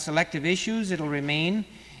think on selective issues it'll remain.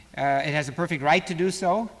 It has a perfect right to do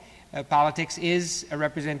so. Politics is a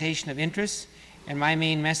representation of interests, and my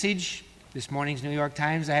main message, this morning's New York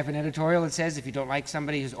Times, I have an editorial that says if you don't like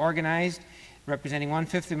somebody who's organized, representing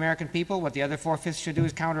 1/5 of the American people, what the other 4/5 should do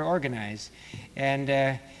is counter-organize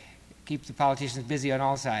and keep the politicians busy on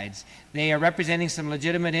all sides. They are representing some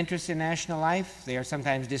legitimate interests in national life. They are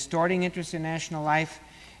sometimes distorting interests in national life,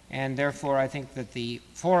 and therefore I think that the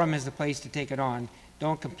forum is the place to take it on.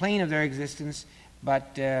 Don't complain of their existence,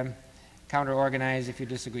 but counter-organize if you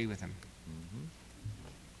disagree with them.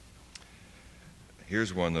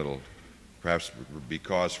 Here's one that'll perhaps be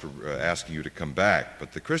cause for asking you to come back,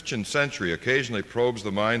 but the Christian Century occasionally probes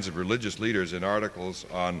the minds of religious leaders in articles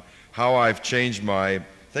on how I've changed my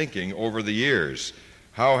thinking over the years.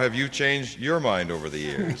 How have you changed your mind over the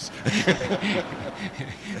years?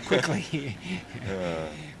 Quickly.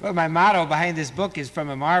 Well, my motto behind this book is from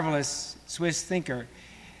a marvelous Swiss thinker,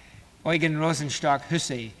 Eugen Rosenstock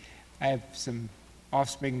Hussey. I have some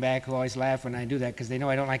offspring back who always laugh when I do that because they know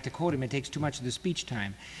I don't like to quote him. It takes too much of the speech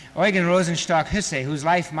time. Eugen Rosenstock Hussey, whose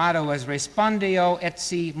life motto was Respondeo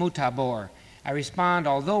etsi mutabor. I respond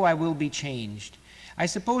although I will be changed. I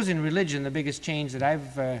suppose in religion the biggest change that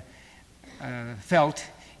I've felt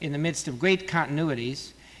in the midst of great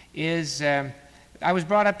continuities is I was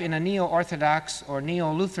brought up in a neo-Orthodox or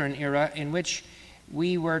neo-Lutheran era in which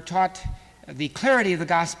we were taught the clarity of the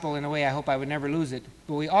gospel in a way I hope I would never lose it,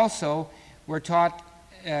 but we also were taught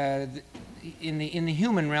in the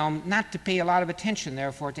human realm not to pay a lot of attention,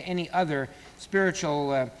 therefore, to any other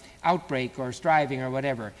spiritual outbreak or striving or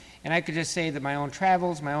whatever. And I could just say that my own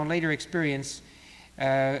travels, my own later experience,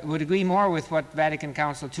 would agree more with what Vatican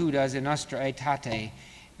Council II does in Nostra Aetate,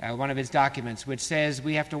 one of its documents, which says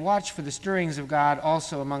we have to watch for the stirrings of God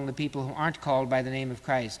also among the people who aren't called by the name of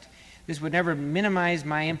Christ. This would never minimize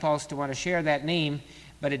my impulse to want to share that name,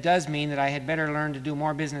 but it does mean that I had better learn to do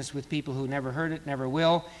more business with people who never heard it, never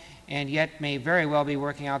will, and yet may very well be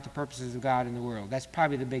working out the purposes of God in the world. That's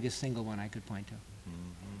probably the biggest single one I could point to.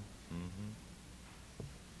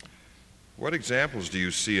 What examples do you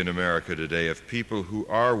see in America today of people who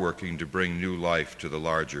are working to bring new life to the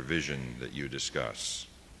larger vision that you discuss?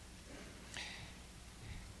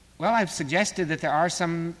 Well, I've suggested that there are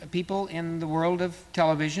some people in the world of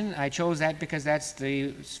television. I chose that because that's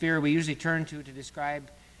the sphere we usually turn to describe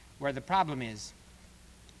where the problem is.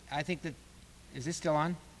 I think that, is this still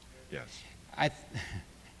on? Yes.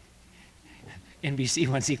 NBC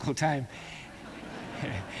wants equal time.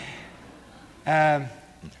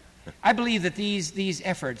 I believe that these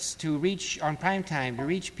efforts to reach, on prime time, to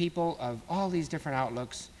reach people of all these different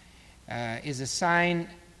outlooks is a sign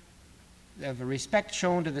of a respect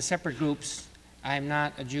shown to the separate groups. I'm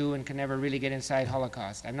not a Jew and can never really get inside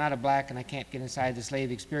Holocaust. I'm not a black and I can't get inside the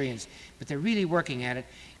slave experience. But they're really working at it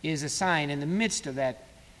is a sign in the midst of that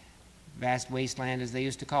vast wasteland, as they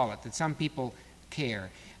used to call it, that some people care.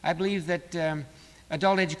 I believe that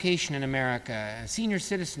adult education in America, senior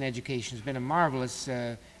citizen education has been a marvelous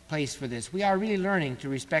place for this. We are really learning to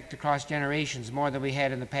respect across generations more than we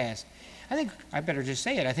had in the past. I think, I better just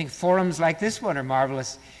say it, I think forums like this one are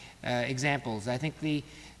marvelous examples. I think the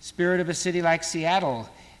spirit of a city like Seattle,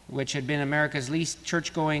 which had been America's least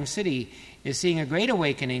church-going city, is seeing a great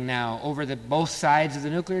awakening now over both sides of the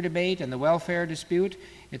nuclear debate and the welfare dispute.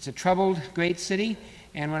 It's a troubled great city,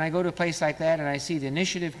 and when I go to a place like that and I see the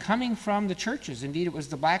initiative coming from the churches, indeed it was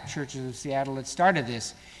the black churches of Seattle that started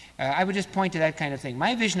this, I would just point to that kind of thing.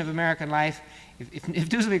 My vision of American life, if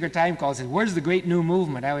Newsweek Time calls it, where's the great new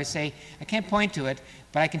movement? I always say, I can't point to it,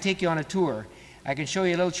 but I can take you on a tour. I can show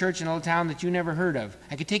you a little church in a little town that you never heard of.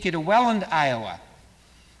 I could take you to Welland, Iowa.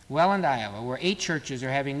 Welland, Iowa, where 8 churches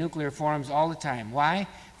are having nuclear forums all the time. Why?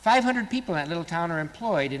 500 people in that little town are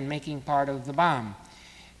employed in making part of the bomb.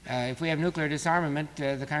 If we have nuclear disarmament,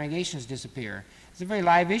 the congregations disappear. It's a very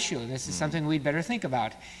live issue, and this is something we'd better think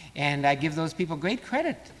about. And I give those people great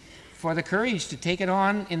credit for the courage to take it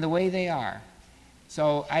on in the way they are.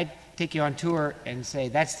 So I'd take you on tour and say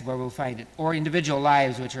that's where we'll find it. Or Individual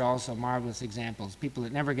Lives, which are also marvelous examples. People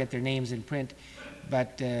that never get their names in print,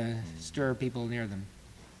 but stir people near them.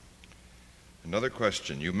 Another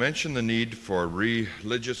question. You mentioned the need for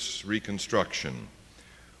religious reconstruction.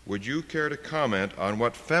 Would you care to comment on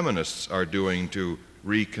what feminists are doing to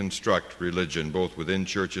reconstruct religion, both within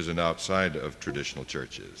churches and outside of traditional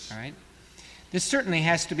churches? All right. This certainly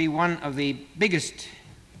has to be one of the biggest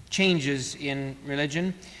changes in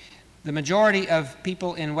religion. The majority of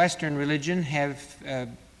people in Western religion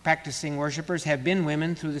practicing worshipers have been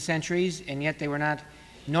women through the centuries, and yet they were not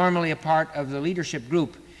normally a part of the leadership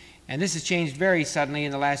group. And this has changed very suddenly.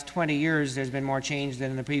 In the last 20 years, there's been more change than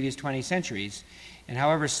in the previous 20 centuries. And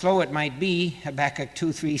however slow it might be, Habakkuk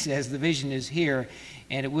 2:3 says the vision is here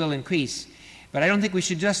and it will increase. But I don't think we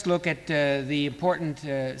should just look at the important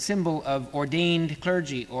symbol of ordained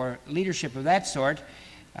clergy or leadership of that sort,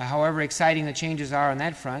 however exciting the changes are on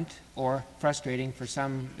that front, or frustrating for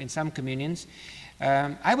some in some communions.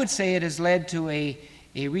 I would say it has led to a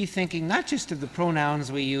rethinking not just of the pronouns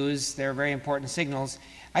we use, they're very important signals.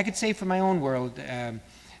 I could say for my own world,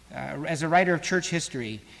 as a writer of church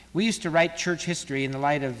history, we used to write church history in the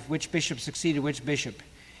light of which bishop succeeded which bishop,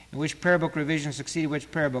 and which prayer book revision succeeded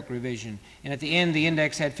which prayer book revision. And at the end, the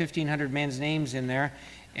index had 1,500 men's names in there,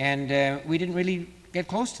 and we didn't really get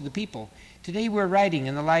close to the people. Today we're writing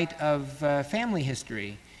in the light of family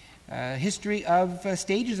history, history of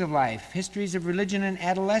stages of life, histories of religion and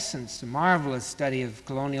adolescence, a marvelous study of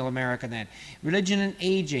colonial America then, religion and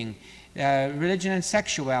aging, religion and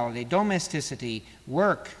sexuality, domesticity,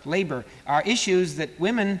 work, labor, are issues that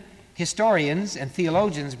women historians and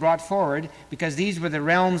theologians brought forward because these were the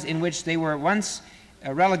realms in which they were once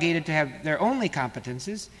relegated to have their only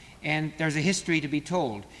competences, and there's a history to be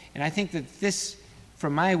told. And I think that this,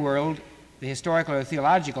 from my world, the historical or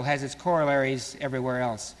theological, has its corollaries everywhere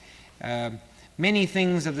else. Many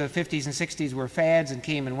things of the 50s and 60s were fads and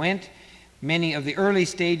came and went. Many of the early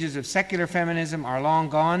stages of secular feminism are long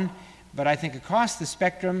gone, but I think across the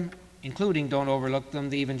spectrum, including, don't overlook them,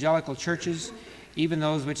 the evangelical churches, even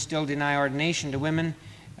those which still deny ordination to women.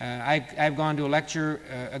 I've gone to a lecture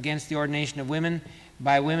against the ordination of women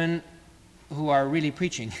by women who are really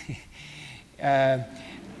preaching. I've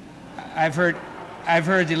heard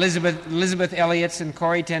Elizabeth Elliott's and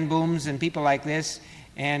Corrie ten Booms and people like this,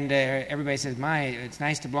 and everybody says, it's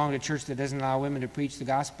nice to belong to a church that doesn't allow women to preach the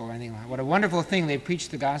gospel. I think, what a wonderful thing, they preach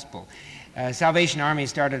the gospel. Salvation Army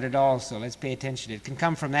started it all, so let's pay attention. It can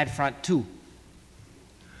come from that front too.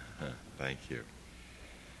 Thank you.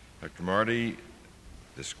 Dr. Marty,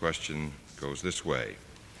 this question goes this way.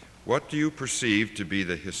 What do you perceive to be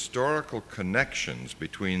the historical connections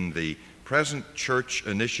between the present church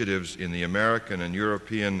initiatives in the American and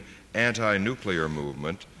European anti-nuclear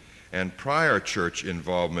movement and prior church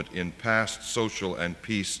involvement in past social and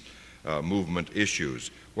peace movement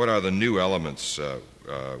issues? What are the new elements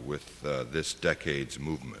with this decade's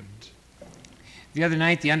movement? The other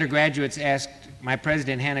night, the undergraduates asked my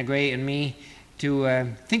president, Hannah Gray, and me to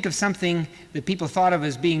think of something that people thought of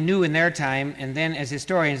as being new in their time, and then as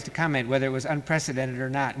historians to comment whether it was unprecedented or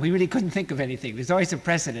not. We really couldn't think of anything. There's always a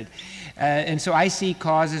precedent. And so I see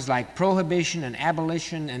causes like prohibition and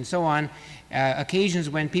abolition and so on, occasions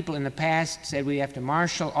when people in the past said we have to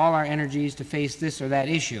marshal all our energies to face this or that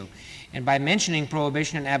issue. And by mentioning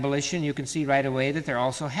prohibition and abolition, you can see right away that there are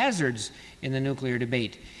also hazards in the nuclear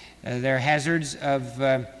debate. There are hazards of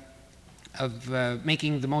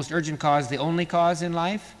making the most urgent cause the only cause in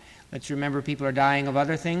life. Let's remember people are dying of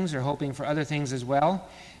other things or hoping for other things as well.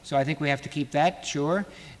 So I think we have to keep that, sure.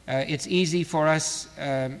 It's easy for us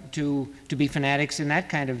to be fanatics in that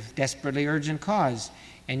kind of desperately urgent cause.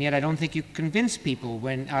 And yet I don't think you convince people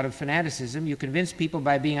when out of fanaticism. You convince people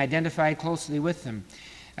by being identified closely with them.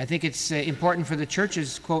 I think it's important for the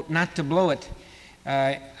churches, quote, not to blow it.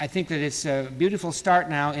 I think that it's a beautiful start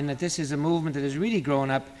now in that this is a movement that has really grown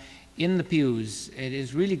up in the pews. It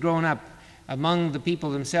has really grown up among the people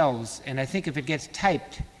themselves. And I think if it gets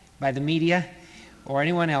typed by the media or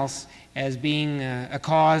anyone else as being a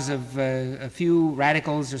cause of a few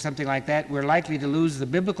radicals or something like that, we're likely to lose the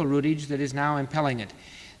biblical rootage that is now impelling it.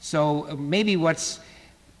 So maybe what's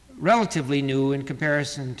relatively new in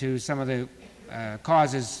comparison to some of the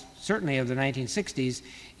causes, certainly of the 1960s,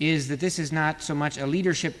 is that this is not so much a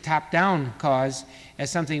leadership top-down cause as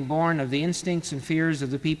something born of the instincts and fears of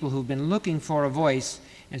the people who've been looking for a voice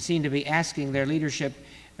and seem to be asking their leadership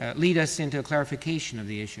lead us into a clarification of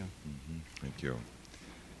the issue. Thank you.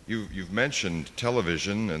 You've mentioned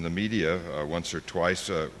television and the media once or twice.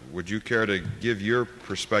 Would you care to give your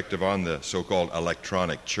perspective on the so-called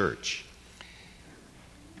electronic church?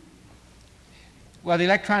 Well, the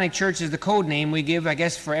electronic church is the code name we give, I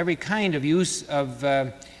guess, for every kind of use of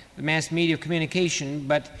the mass media of communication,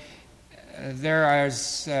 but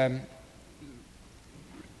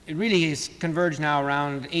it really is converged now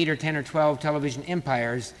around 8 or 10 or 12 television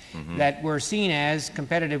empires that were seen as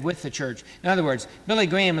competitive with the church. In other words, Billy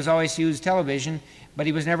Graham has always used television, but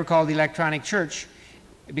he was never called the electronic church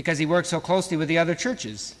because he worked so closely with the other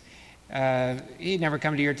churches. He'd never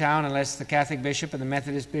come to your town unless the Catholic bishop and the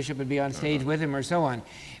Methodist bishop would be on stage with him or so on.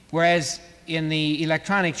 Whereas in the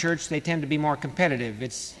electronic church, they tend to be more competitive.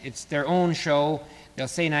 It's their own show. They'll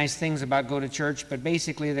say nice things about go to church, but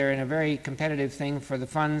basically they're in a very competitive thing for the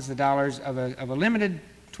funds, the dollars of a limited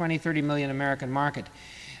 20, 30 million American market.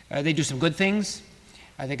 They do some good things.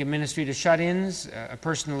 I think a ministry to shut-ins, a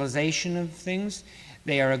personalization of things.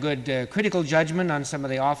 They are a good critical judgment on some of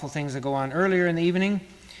the awful things that go on earlier in the evening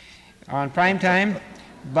on prime time.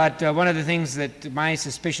 But one of the things that my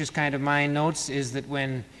suspicious kind of mind notes is that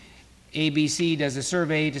when ABC does a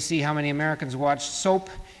survey to see how many Americans watched soap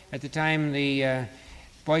at the time the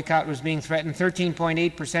boycott was being threatened,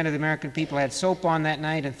 13.8% of the American people had soap on that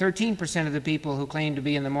night, and 13% of the people who claimed to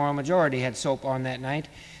be in the moral majority had soap on that night.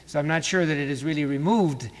 So I'm not sure that it has really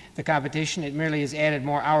removed the competition. It merely has added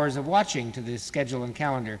more hours of watching to the schedule and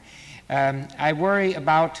calendar. I worry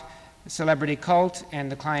about celebrity cult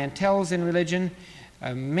and the clienteles in religion.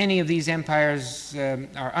 Many of these empires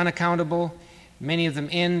are unaccountable. Many of them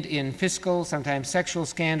end in fiscal, sometimes sexual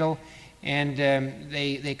scandal, and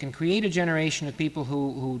they can create a generation of people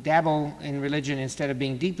who dabble in religion instead of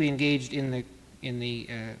being deeply engaged in the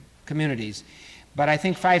communities. But I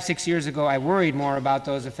think 5-6 years ago I worried more about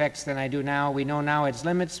those effects than I do now. We know now its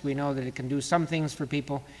limits. We know that it can do some things for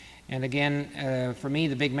people. And again, for me,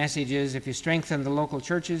 the big message is if you strengthen the local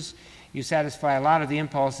churches, you satisfy a lot of the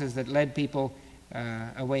impulses that led people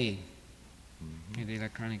away in the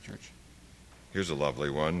electronic church. Here's a lovely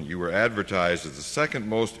one. You were advertised as the second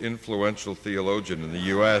most influential theologian in the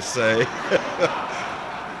USA.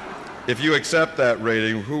 If you accept that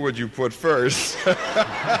rating, who would you put first?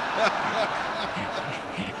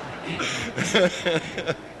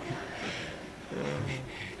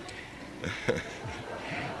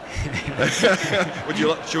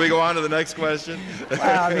 Should we go on to the next question?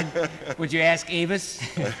 Well, I mean, would you ask Avis?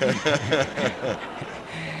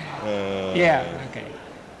 Yeah, okay.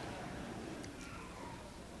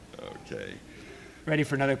 Okay. Ready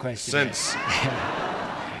for another question? Since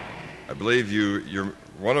I believe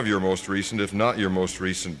one of your most recent, if not your most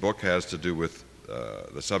recent book has to do with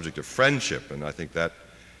the subject of friendship, and I think that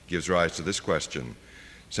gives rise to this question.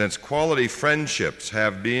 Since quality friendships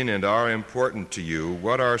have been and are important to you,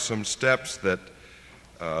 what are some steps that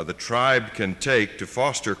the tribe can take to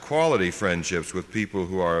foster quality friendships with people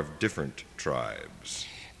who are of different tribes?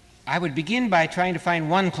 I would begin by trying to find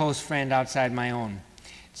one close friend outside my own.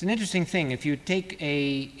 It's an interesting thing. If you take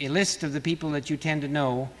a list of the people that you tend to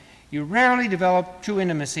know, you rarely develop true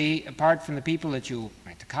intimacy apart from the people that you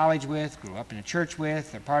went to college with, grew up in a church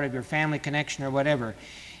with, are part of your family connection or whatever.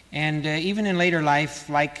 And even in later life,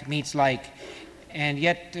 like meets like. And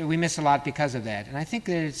yet we miss a lot because of that. And I think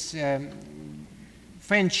that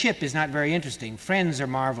friendship is not very interesting. Friends are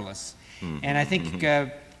marvelous. And I think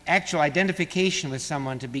actual identification with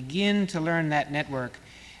someone, to begin to learn that network.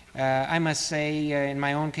 I must say, in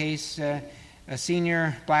my own case, a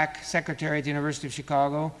senior black secretary at the University of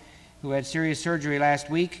Chicago who had serious surgery last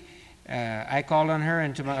week, I called on her,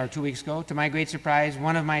 or 2 weeks ago. To my great surprise,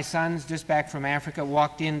 one of my sons, just back from Africa,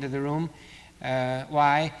 walked into the room.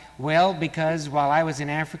 Why? Well, because while I was in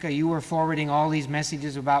Africa, you were forwarding all these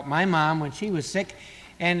messages about my mom when she was sick,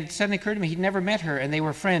 and it suddenly occurred to me he'd never met her, and they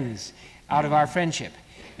were friends out of our friendship.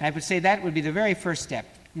 And I would say that would be the very first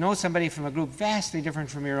step. Know somebody from a group vastly different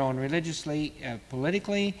from your own, religiously,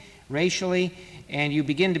 politically, racially, and you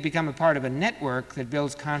begin to become a part of a network that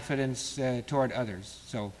builds confidence toward others.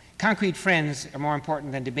 So concrete friends are more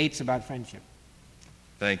important than debates about friendship.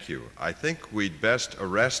 Thank you. I think we'd best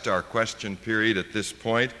arrest our question period at this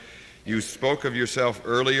point. You spoke of yourself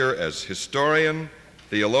earlier as historian,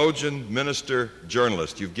 theologian, minister,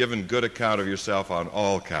 journalist. You've given good account of yourself on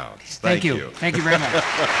all counts. Thank you. Thank you very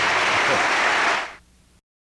much.